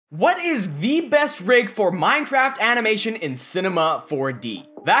What is the best rig for Minecraft animation in Cinema 4D?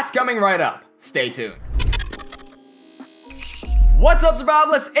 That's coming right up. Stay tuned. What's up,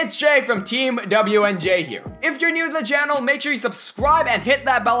 survivalists? It's Jay from TeamWnJ here. If you're new to the channel, make sure you subscribe and hit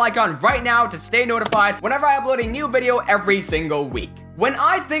that bell icon right now to stay notified whenever I upload a new video every single week. When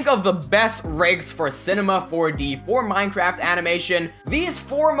I think of the best rigs for Cinema 4D for Minecraft animation, these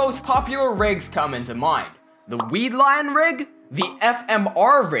four most popular rigs come into mind. The Weedlion Rig, the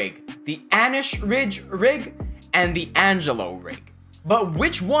FMR Rig, the Anishwij Rig, and the Anjello Rig. But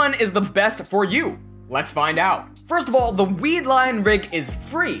which one is the best for you? Let's find out. First of all, the Weedlion Rig is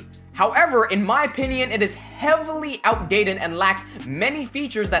free. However, in my opinion, it is heavily outdated and lacks many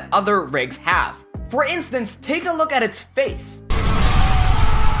features that other rigs have. For instance, take a look at its face.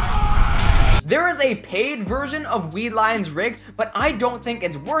 There is a paid version of Weedlion's rig, but I don't think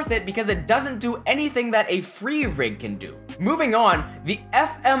it's worth it because it doesn't do anything that a free rig can do. Moving on, the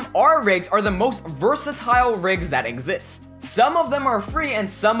FMR rigs are the most versatile rigs that exist. Some of them are free and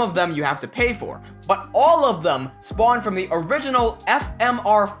some of them you have to pay for, but all of them spawn from the original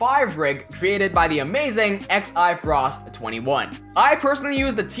FMR5 rig created by the amazing XIFrost21. I personally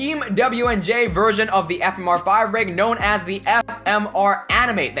use the TeamWnJ version of the FMR5 rig known as the FMR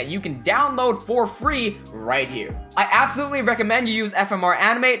Animate that you can download for free right here. I absolutely recommend you use FMR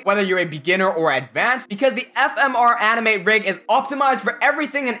Animate whether you're a beginner or advanced because the FMR Animate rig is optimized for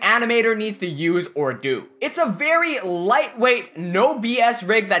everything an animator needs to use or do. It's a very lightweight, no BS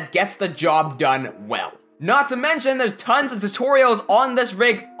rig that gets the job done well. Not to mention, there's tons of tutorials on this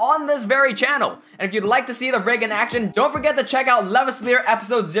rig on this very channel. And if you'd like to see the rig in action, don't forget to check out Levisleer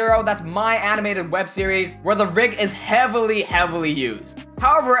Episode 0, that's my animated web series, where the rig is heavily used.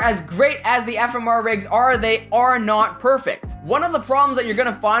 However, as great as the FMR rigs are, they are not perfect. One of the problems that you're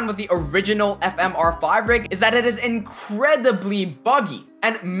gonna find with the original FMR5 rig is that it is incredibly buggy.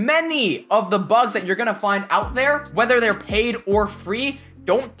 And many of the bugs that you're gonna find out there, whether they're paid or free,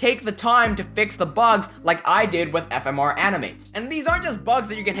 don't take the time to fix the bugs like I did with FMR Animate. And these aren't just bugs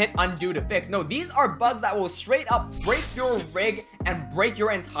that you can hit undo to fix. No, these are bugs that will straight up break your rig and break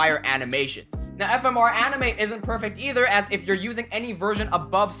your entire animations. Now, FMR Animate isn't perfect either, as if you're using any version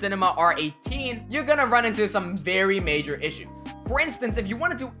above Cinema R18, you're gonna run into some very major issues. For instance, if you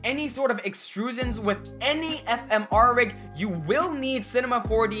want to do any sort of extrusions with any FMR rig, you will need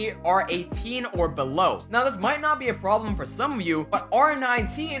Cinema4D R18 or below. Now, this might not be a problem for some of you, but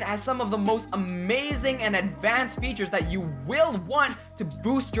R19 has some of the most amazing and advanced features that you will want to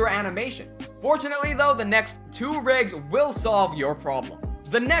boost your animations. Fortunately though, the next two rigs will solve your problem.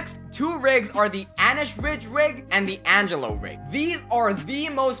 The next two rigs are the Anishwij Rig and the Anjello Rig. These are the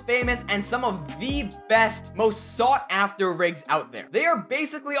most famous and some of the best, most sought after rigs out there. They are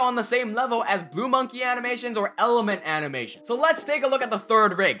basically on the same level as Blue Monkey animations or Element animations. So let's take a look at the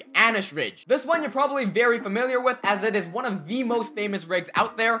third rig, Anishwij. This one you're probably very familiar with as it is one of the most famous rigs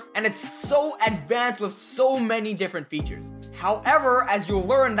out there and it's so advanced with so many different features. However, as you'll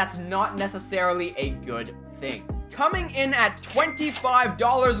learn, that's not necessarily a good thing. Coming in at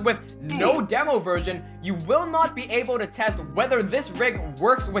 $25 with no demo version, you will not be able to test whether this rig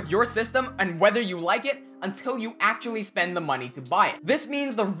works with your system and whether you like it until you actually spend the money to buy it. This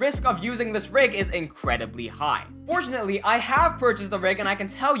means the risk of using this rig is incredibly high. Fortunately, I have purchased the rig and I can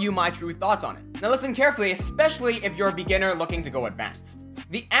tell you my true thoughts on it. Now listen carefully, especially if you're a beginner looking to go advanced.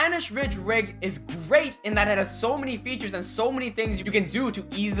 The Anishwij Rig is great in that it has so many features and so many things you can do to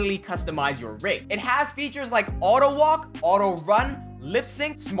easily customize your rig. It has features like auto walk, auto run, lip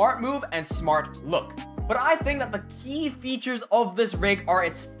sync, smart move, and smart look. But I think that the key features of this rig are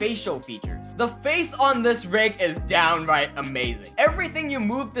its facial features. The face on this rig is downright amazing. Everything you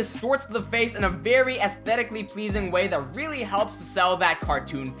move distorts the face in a very aesthetically pleasing way that really helps to sell that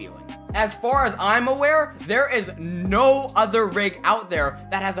cartoon feeling. As far as I'm aware, there is no other rig out there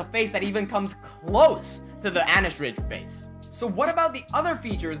that has a face that even comes close to the Anishwij face. So what about the other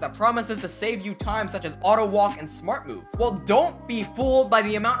features that promises to save you time such as auto walk and smart move? Well, don't be fooled by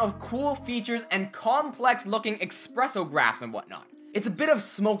the amount of cool features and complex looking espresso graphs and whatnot. It's a bit of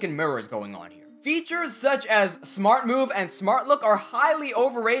smoke and mirrors going on here. Features such as Smart Move and Smart Look are highly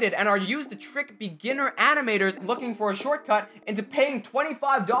overrated and are used to trick beginner animators looking for a shortcut into paying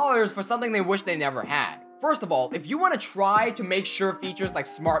 $25 for something they wish they never had. First of all, if you want to try to make sure features like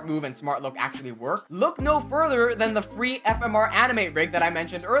Smart Move and Smart Look actually work, look no further than the free FMR Animate rig that I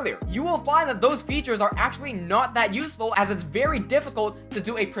mentioned earlier. You will find that those features are actually not that useful as it's very difficult to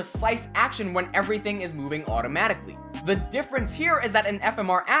do a precise action when everything is moving automatically. The difference here is that in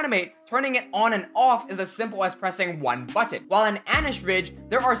FMR Animate, turning it on and off is as simple as pressing one button. While in Anishwij Rig,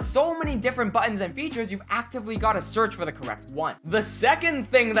 there are so many different buttons and features, you've actively got to search for the correct one. The second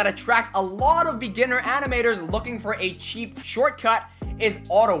thing that attracts a lot of beginner animators looking for a cheap shortcut is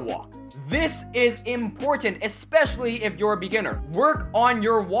auto walk. This is important, especially if you're a beginner. Work on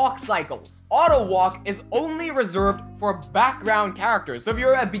your walk cycles. Auto walk is only reserved for background characters. So if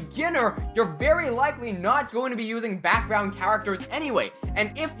you're a beginner, you're very likely not going to be using background characters anyway.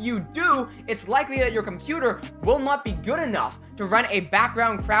 And if you do, it's likely that your computer will not be good enough to run a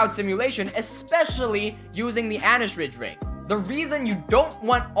background crowd simulation, especially using the Anishwij Rig. The reason you don't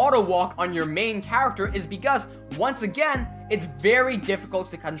want auto walk on your main character is because, once again, it's very difficult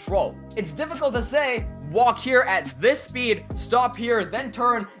to control. It's difficult to say, walk here at this speed, stop here, then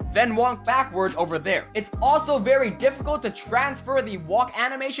turn, then walk backwards over there. It's also very difficult to transfer the walk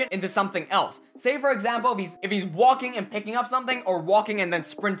animation into something else. Say for example, if he's walking and picking up something, or walking and then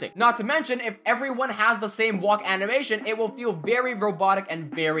sprinting. Not to mention, if everyone has the same walk animation, it will feel very robotic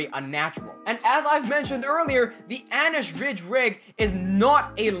and very unnatural. And as I've mentioned earlier, the Anishwij Rig is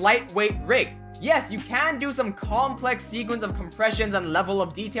not a lightweight rig. Yes, you can do some complex sequence of compressions and level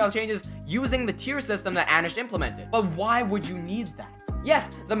of detail changes using the tier system that Anish implemented. But why would you need that? Yes,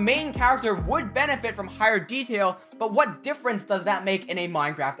 the main character would benefit from higher detail, but what difference does that make in a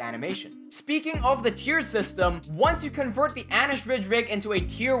Minecraft animation? Speaking of the tier system, once you convert the Anishwij Rig into a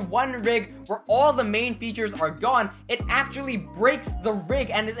tier 1 rig where all the main features are gone, it actually breaks the rig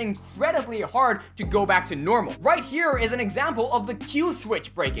and is incredibly hard to go back to normal. Right here is an example of the Q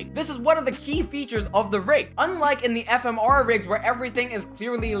switch breaking. This is one of the key features of the rig. Unlike in the FMR rigs where everything is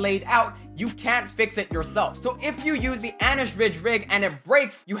clearly laid out, you can't fix it yourself. So if you use the Anishwij Rig and it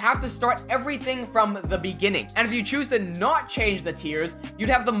breaks, you have to start everything from the beginning. And if you choose to not change the tiers, you'd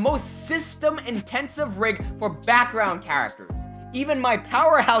have the most system-intensive rig for background characters. Even my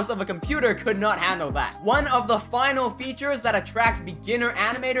powerhouse of a computer could not handle that. One of the final features that attracts beginner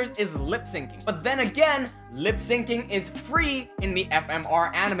animators is lip syncing. But then again, lip syncing is free in the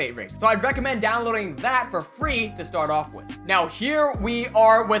FMR Animate rig. So I'd recommend downloading that for free to start off with. Now here we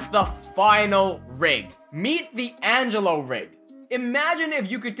are with the final rig. Meet the Anjello Rig. Imagine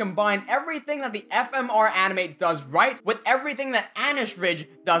if you could combine everything that the FMR Animate does right with everything that Anishwij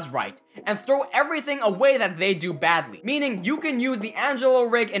does right, and throw everything away that they do badly. Meaning you can use the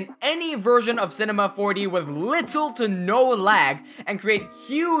Anjello Rig in any version of Cinema4D with little to no lag, and create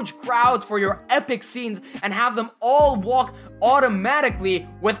huge crowds for your epic scenes and have them all walk automatically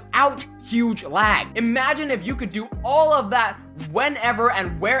without huge lag. Imagine if you could do all of that whenever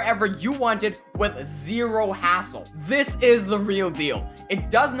and wherever you wanted with zero hassle. This is the real deal. It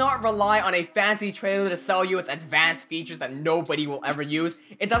does not rely on a fancy trailer to sell you its advanced features that nobody will ever use.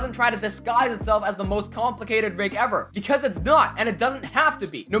 It doesn't try to disguise itself as the most complicated rig ever, because it's not, and it doesn't have to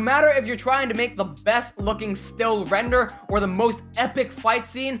be. No matter if you're trying to make the best looking still render, or the most epic fight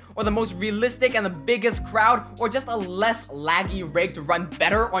scene, or the most realistic and the biggest crowd, or just a less laggy rig to run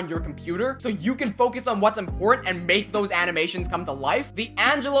better on your computer, so you can focus on what's important and make those animations come to life, the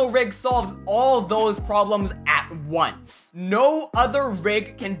Anjello Rig solves all those problems at once. No other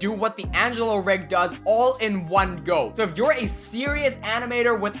rig can do what the Anjello Rig does all in one go. So if you're a serious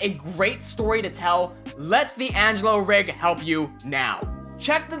animator with a great story to tell, let the Anjello Rig help you now.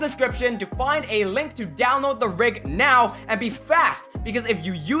 Check the description to find a link to download the rig now, and be fast, because if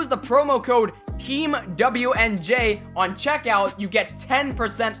you use the promo code TeamWnJ on checkout, you get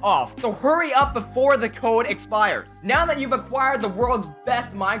 10% off. So hurry up before the code expires. Now that you've acquired the world's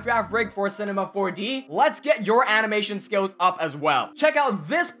best Minecraft rig for Cinema4D, let's get your animation skills up as well. Check out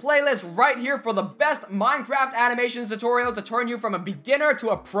this playlist right here for the best Minecraft animation tutorials to turn you from a beginner to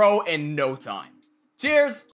a pro in no time. Cheers!